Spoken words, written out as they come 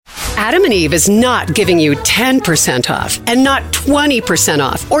Adam and Eve is not giving you 10% off and not 20%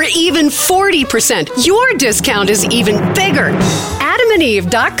 off or even 40%. Your discount is even bigger.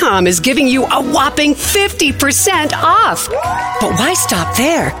 AdamandEve.com is giving you a whopping 50% off. But why stop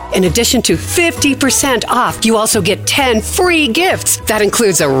there? In addition to 50% off, you also get 10 free gifts. That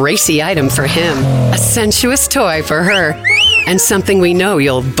includes a racy item for him, a sensuous toy for her, and something we know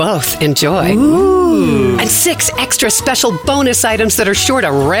you'll both enjoy. Ooh. And 6 extra special bonus items that are sure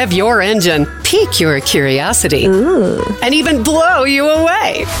to rev your engine, pique your curiosity, and even blow you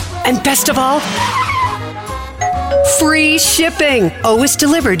away. And best of all, free shipping. Always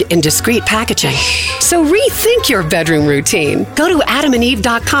delivered in discreet packaging. So rethink your bedroom routine. Go to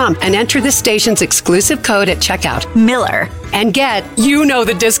adamandeve.com and enter the station's exclusive code at checkout, Miller, and get, you know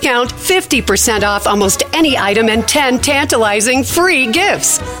the discount, 50% off almost any item and 10 tantalizing free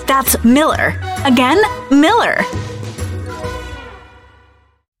gifts. That's Miller. Again, Miller.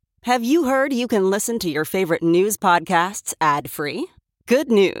 Have you heard you can listen to your favorite news podcasts ad-free? Good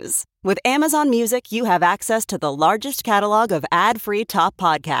news. With Amazon Music, you have access to the largest catalog of ad-free top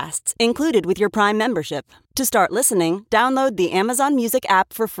podcasts included with your Prime membership. To start listening, download the Amazon Music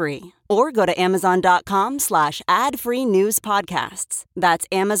app for free or go to amazon.com/ad-free news podcasts. That's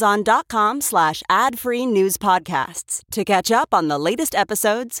amazon.com/ad-free news podcasts to catch up on the latest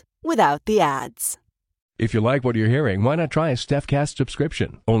episodes without the ads. If you like what you're hearing, why not try a StephCast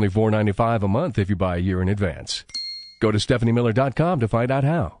subscription? Only $4.95 a month if you buy a year in advance. Go to StephanieMiller.com to find out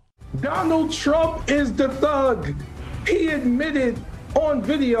how. Donald Trump is the thug. He admitted on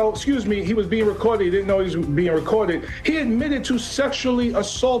video, he was being recorded. He didn't know he was being recorded. He admitted to sexually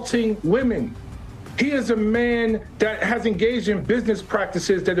assaulting women. He is a man that has engaged in business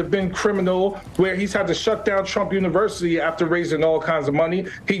practices that have been criminal, where he's had to shut down Trump University after raising all kinds of money.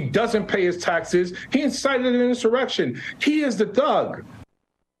 He doesn't pay his taxes. He incited an insurrection. He is the thug.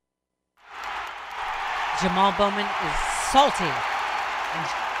 Jamal Bowman is salty, and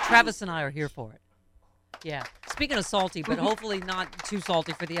Travis and I are here for it. Yeah. Speaking of salty, but hopefully not too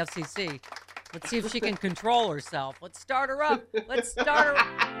salty for the FCC. Let's see if she can control herself. Let's start her up.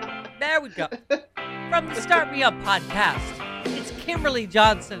 There we go. From the Start Me Up podcast, it's Kimberley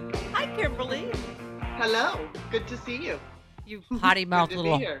Johnson. Hi, Kimberly. Hello. Good to see you. You potty-mouthed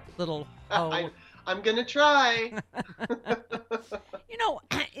little hoe. I'm going to try. You know,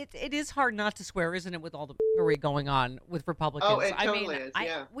 it is hard not to swear, isn't it, with all the fury going on with Republicans? Oh, it totally is,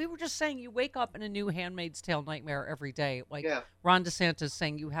 yeah. We were just saying you wake up in a new Handmaid's Tale nightmare every day. Like Ron DeSantis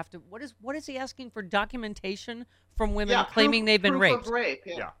saying you have to, what is he asking for, documentation from women claiming they've been raped? Proof of rape,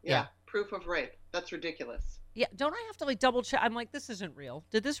 yeah. Proof of rape. That's ridiculous. Yeah, don't I have to double check? I'm like, this isn't real.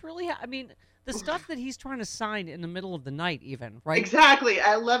 Did this really happen? I mean, the stuff that he's trying to sign in the middle of the night even, right? Exactly,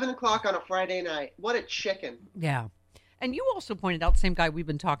 at 11 o'clock on a Friday night. What a chicken. Yeah. And you also pointed out, same guy we've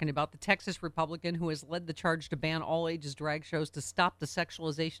been talking about, the Texas Republican who has led the charge to ban all ages drag shows to stop the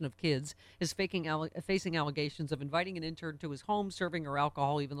sexualization of kids, is facing allegations of inviting an intern to his home, serving her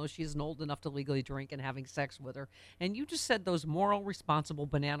alcohol, even though she isn't old enough to legally drink, and having sex with her. And you just said those moral, responsible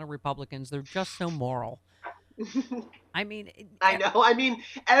banana Republicans, they're just so moral. I mean, I know. I mean,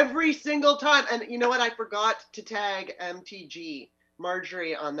 every single time. And you know what? I forgot to tag MTG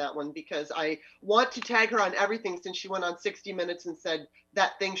Marjorie on that one because I want to tag her on everything since she went on 60 Minutes and said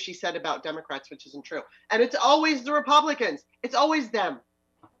that thing she said about Democrats, which isn't true. And it's always the Republicans. It's always them.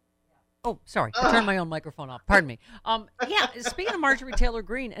 Oh, sorry. I turned my own microphone off. Pardon me. Yeah, speaking of Marjorie Taylor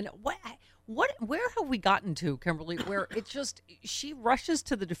Greene, and where have we gotten to, Kimberly, where it's just she rushes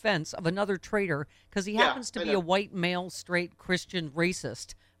to the defense of another traitor because he happens to be a white, male, straight, Christian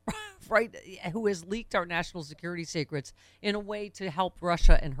racist, right, who has leaked our national security secrets in a way to help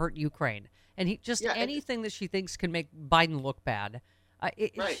Russia and hurt Ukraine. And he just anything that she thinks can make Biden look bad.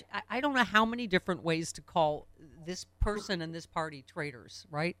 I don't know how many different ways to call this person and this party traitors,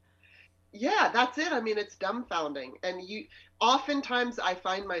 right? Yeah, that's it. I mean, it's dumbfounding. And oftentimes I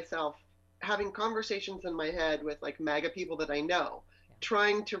find myself having conversations in my head with MAGA people that I know,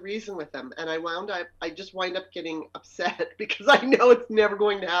 trying to reason with them. And I just wind up getting upset because I know it's never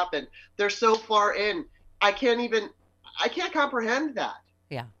going to happen. They're so far in. I can't comprehend that.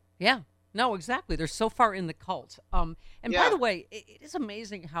 Yeah. No, exactly. They're so far in the cult. And by the way, it is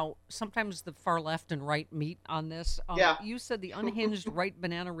amazing how sometimes the far left and right meet on this. You said the unhinged right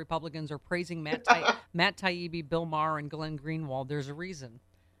banana Republicans are praising Matt Taibbi, Bill Maher, and Glenn Greenwald. There's a reason.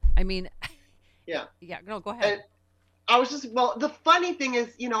 I mean, no, go ahead. And I was the funny thing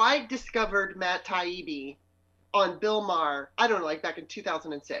is, I discovered Matt Taibbi on Bill Maher, I don't know, back in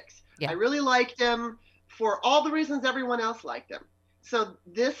 2006. Yeah. I really liked him for all the reasons everyone else liked him. So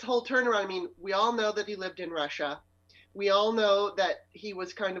this whole turnaround, I mean, we all know that he lived in Russia. We all know that he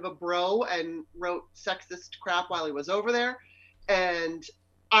was kind of a bro and wrote sexist crap while he was over there. And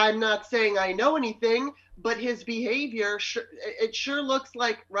I'm not saying I know anything, but his behavior, it sure looks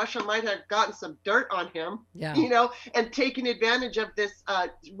like Russia might have gotten some dirt on him, and taken advantage of this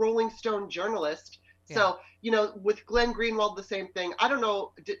Rolling Stone journalist. Yeah. So, with Glenn Greenwald, the same thing. I don't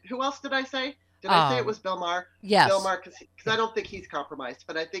know. Who else did I say? Did I say it was Bill Maher? Yes. Bill Maher, because I don't think he's compromised,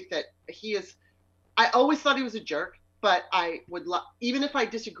 but I think that he is. I always thought he was a jerk, but I would even if I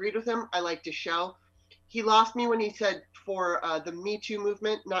disagreed with him, I like to show. He lost me when he said for the Me Too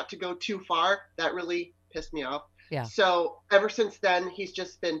movement not to go too far. That really pissed me off. Yeah. So ever since then, he's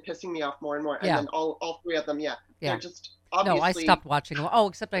just been pissing me off more and more. And then all three of them, they're just obviously. No, I stopped watching. Oh,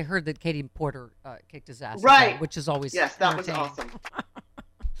 except I heard that Katie Porter kicked his ass. Right. Again, which is always that was awesome.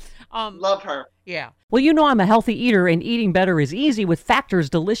 Love her. Yeah. Well, I'm a healthy eater, and eating better is easy with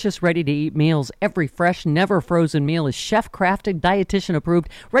Factor's delicious, ready-to-eat meals. Every fresh, never-frozen meal is chef-crafted, dietitian-approved,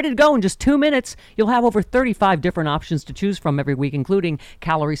 ready to go in just 2 minutes. You'll have over 35 different options to choose from every week, including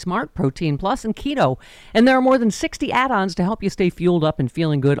Calorie Smart, Protein Plus, and Keto. And there are more than 60 add-ons to help you stay fueled up and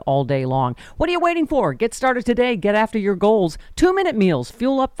feeling good all day long. What are you waiting for? Get started today. Get after your goals. 2-minute meals.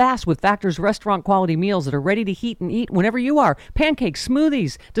 Fuel up fast with Factor's restaurant-quality meals that are ready to heat and eat whenever you are. Pancakes,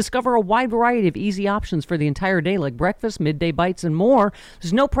 smoothies. Discover a wide variety of easy options for the entire day, like breakfast, midday bites, and more.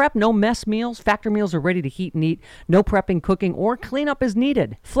 There's no prep, no mess meals. Factor meals are ready to heat and eat. No prepping, cooking, or cleanup is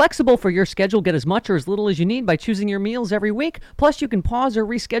needed. Flexible for your schedule. Get as much or as little as you need by choosing your meals every week. Plus, you can pause or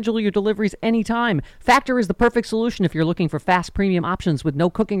reschedule your deliveries anytime. Factor is the perfect solution if you're looking for fast premium options with no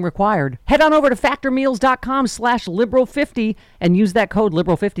cooking required. Head on over to factormeals.com/liberal50 and use that code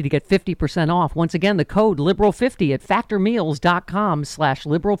liberal50 to get 50% off. Once again, the code liberal50 at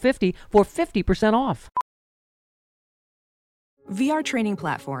factormeals.com/liberal50 for 50% off. VR training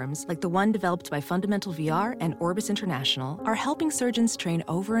platforms, like the one developed by Fundamental VR and Orbis International, are helping surgeons train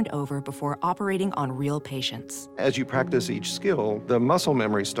over and over before operating on real patients. As you practice each skill, the muscle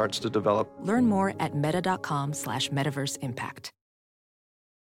memory starts to develop. Learn more at meta.com/metaverseimpact.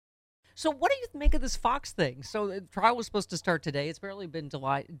 So what do you make of this Fox thing? So the trial was supposed to start today. It's barely been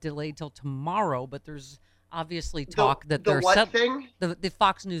delayed till tomorrow, but there's obviously talk that the what thing? The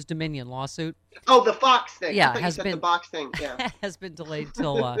Fox News Dominion lawsuit. Oh, the Fox thing. Yeah, I thought has you said been the box thing. Yeah, has been delayed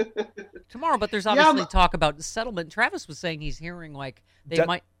till tomorrow. But there's obviously talk about the settlement. Travis was saying he's hearing like they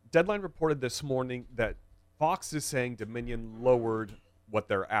might. Deadline reported this morning that Fox is saying Dominion lowered what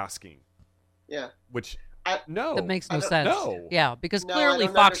they're asking. Yeah. Which no, that makes no sense. No. Yeah, because clearly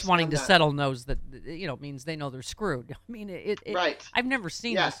Fox wanting to settle knows that means they know they're screwed. I mean, right. I've never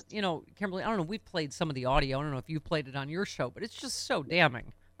seen this. Kimberly, I don't know. We've played some of the audio. I don't know if you've played it on your show, but it's just so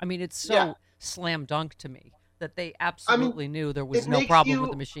damning. I mean, it's so slam dunk to me that they absolutely knew there was no problem with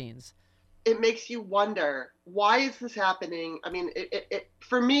the machines. It makes you wonder, why is this happening? I mean, it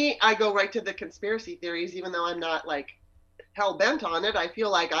for me, I go right to the conspiracy theories, even though I'm not like hell bent on it. I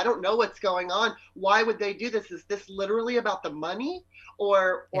feel like I don't know what's going on. Why would they do this? Is this literally about the money,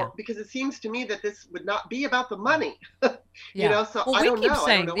 or because it seems to me that this would not be about the money? So well, I don't know.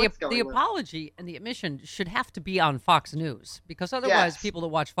 Saying I don't know what's going the apology and the admission should have to be on Fox News, because otherwise people that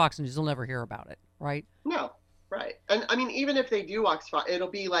watch Fox News will never hear about it, right? No, right. And I mean, even if they do watch Fox, it'll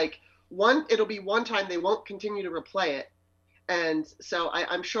be one time. They won't continue to replay it, and so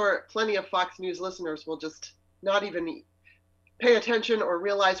I'm sure plenty of Fox News listeners will just not even pay attention or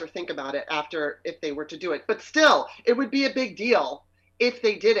realize or think about it if they were to do it. But still, it would be a big deal if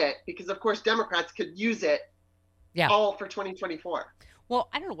they did it, because of course Democrats could use it all for 2024. Well,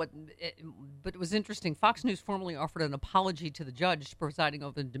 I don't know but it was interesting. Fox News formally offered an apology to the judge presiding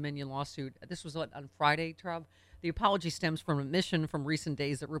over the Dominion lawsuit. This was on Friday, Trav. The apology stems from admission from recent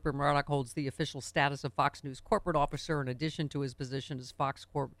days that Rupert Murdoch holds the official status of Fox News corporate officer in addition to his position as Fox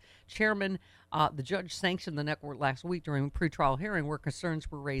Corp chairman. The judge sanctioned the network last week during a pretrial hearing where concerns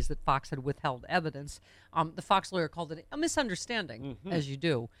were raised that Fox had withheld evidence. The Fox lawyer called it a misunderstanding, as you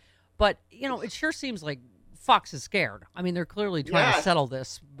do. But, it sure seems like Fox is scared. I mean, they're clearly trying to settle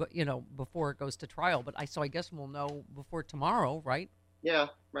this, but before it goes to trial. But I guess we'll know before tomorrow, right? Yeah,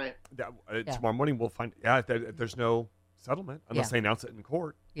 right. Tomorrow morning we'll find. There's no settlement unless they announce it in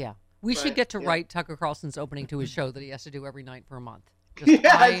court. Yeah, we should get to write Tucker Carlson's opening to his show that he has to do every night for a month. Just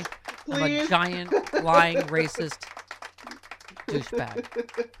I'm a giant lying racist douchebag.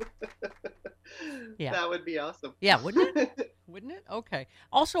 Yeah, that would be awesome. Yeah, wouldn't it? Wouldn't it? Okay.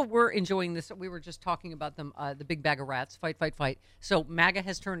 Also, we're enjoying this. We were just talking about them, the big bag of rats. Fight, fight, fight. So MAGA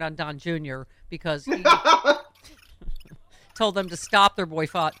has turned on Don Jr. because he told them to stop their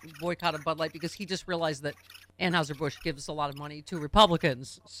boycott of Bud Light because he just realized that Anheuser-Busch gives a lot of money to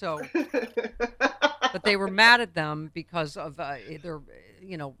Republicans. So but they were mad at them because of their,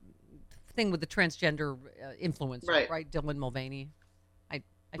 thing with the transgender influencer, right? Dylan Mulvaney.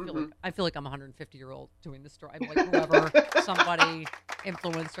 I feel like I'm a 150-year-old doing this story. I'm like whoever, somebody,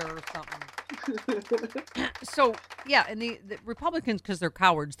 influencer or something. So yeah, and the Republicans, because they're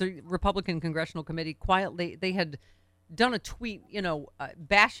cowards, the Republican Congressional Committee quietly, they had done a tweet,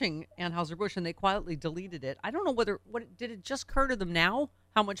 bashing Anheuser-Busch, and they quietly deleted it. I don't know did it just occur to them now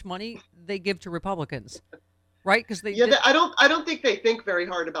how much money they give to Republicans, right? Because I don't think they think very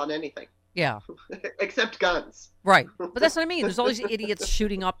hard about anything. Yeah. Except guns. Right. But that's what I mean. There's all these idiots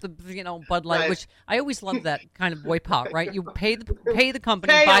shooting up the, Bud Light, which I always love that kind of boycott, right? You pay the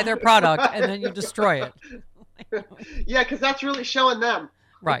company, buy their product, and then you destroy it. Yeah, because that's really showing them.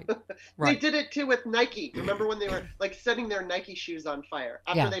 Right. They did it too with Nike. Remember when they were setting their Nike shoes on fire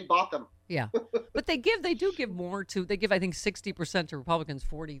after they bought them? Yeah. But they do give more to, I think 60% to Republicans,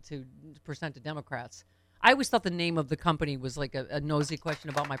 40% to Democrats. I always thought the name of the company was like a nosy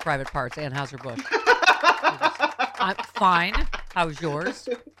question about my private parts, Anheuser-Busch. I'm fine. How's yours?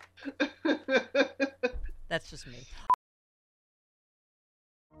 That's just me.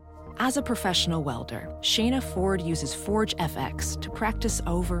 As a professional welder, Shayna Ford uses Forge FX to practice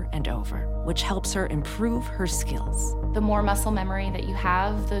over and over, which helps her improve her skills. The more muscle memory that you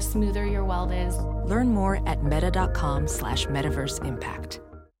have, the smoother your weld is. Learn more at meta.com/metaverseimpact.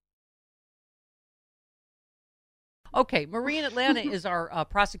 Okay, Marie in Atlanta is our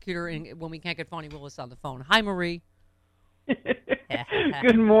prosecutor when we can't get Fonnie Willis on the phone. Hi, Marie.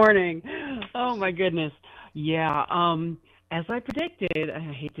 Good morning. Oh, my goodness. Yeah, as I predicted, I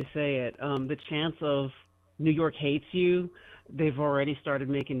hate to say it, the chance of New York hates you, they've already started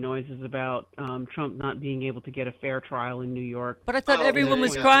making noises about Trump not being able to get a fair trial in New York. But I thought everyone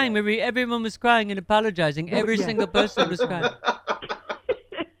was crying, Marie. Everyone was crying and apologizing. Every single person was crying.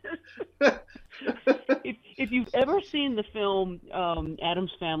 If you've ever seen the film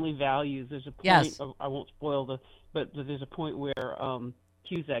Addams Family Values, there's a point. Yes. I won't spoil but there's a point where Joan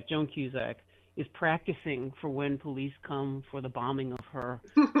Cusack, is practicing for when police come for the bombing of her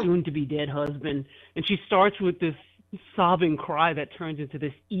soon-to-be dead husband, and she starts with this sobbing cry that turns into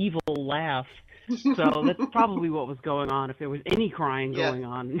this evil laugh. So that's probably what was going on, if there was any crying going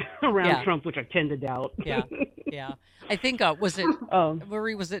on around Trump, which I tend to doubt. Yeah. I think, was it,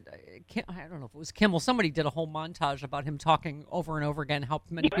 Marie, was it, I don't know if it was Kimmel, somebody did a whole montage about him talking over and over again, how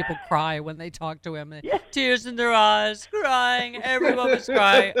many people cry when they talk to him. Tears in their eyes, crying, everyone was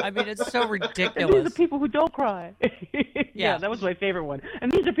crying. I mean, it's so ridiculous. And these are people who don't cry. Yeah, that was my favorite one. And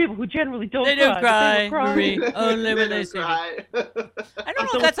these are people who generally don't cry. They don't cry, cry. Marie, only when they see me. I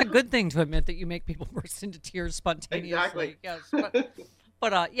don't know if that's a good thing to admit, that you make people burst into tears spontaneously. Exactly. Yes,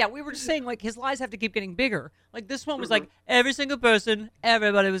 but we were just saying, like, his lies have to keep getting bigger. Like, this one was like, every single person,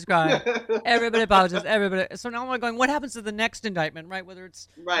 everybody was crying. Everybody apologized, everybody. So now I'm going, what happens to the next indictment, right? Whether it's,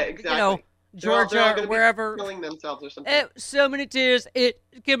 exactly. Georgia or wherever. Killing themselves or something. So many tears.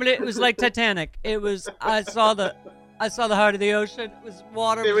 Kimberley, it was like Titanic. It was, I saw the heart of the ocean. It was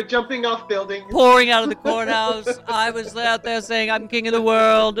water. They were jumping off buildings. Pouring out of the courthouse. I was out there saying, I'm king of the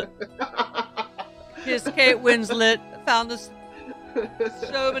world. Kissed Kate Winslet. Found this.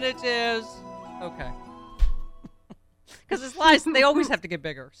 So many tears. Okay. Because his lies, they always have to get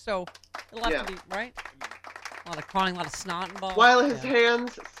bigger. So it'll have to be, right? A lot of crying, a lot of snot involved. While his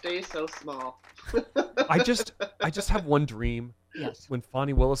hands stay so small. I just have one dream. Yes. When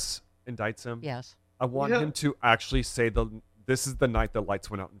Fonnie Willis indicts him. Yes. I want him to actually say this is the night the lights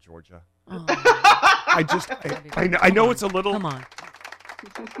went out in Georgia. Oh. I know it's a little. Come on.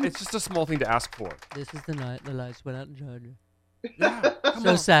 It's just a small thing to ask for. This is the night the lights went out in Georgia. Yeah,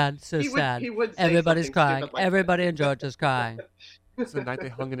 so sad, so sad. He would say everybody's crying. Like Everybody in Georgia's crying. It's the night they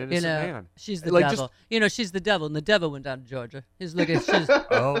hung an innocent man. She's the devil. She's the devil, and the devil went down to Georgia. He's looking.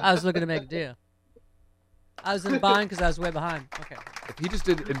 I was looking to make a deal. I was in the bind because I was way behind. Okay. If he just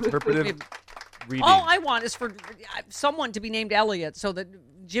did interpretive reading. All I want is for someone to be named Elliot, so that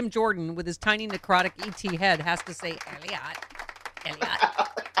Jim Jordan, with his tiny necrotic ET head, has to say Elliot.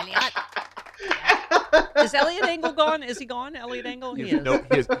 Is Elliot Engel gone? Is he gone? Elliot Engel? He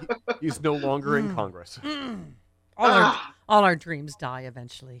is. He's no longer in Congress. All our dreams die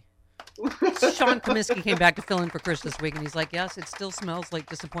eventually. Sean Comiskey came back to fill in for Chris this week, and he's like, yes, it still smells like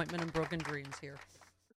disappointment and broken dreams here.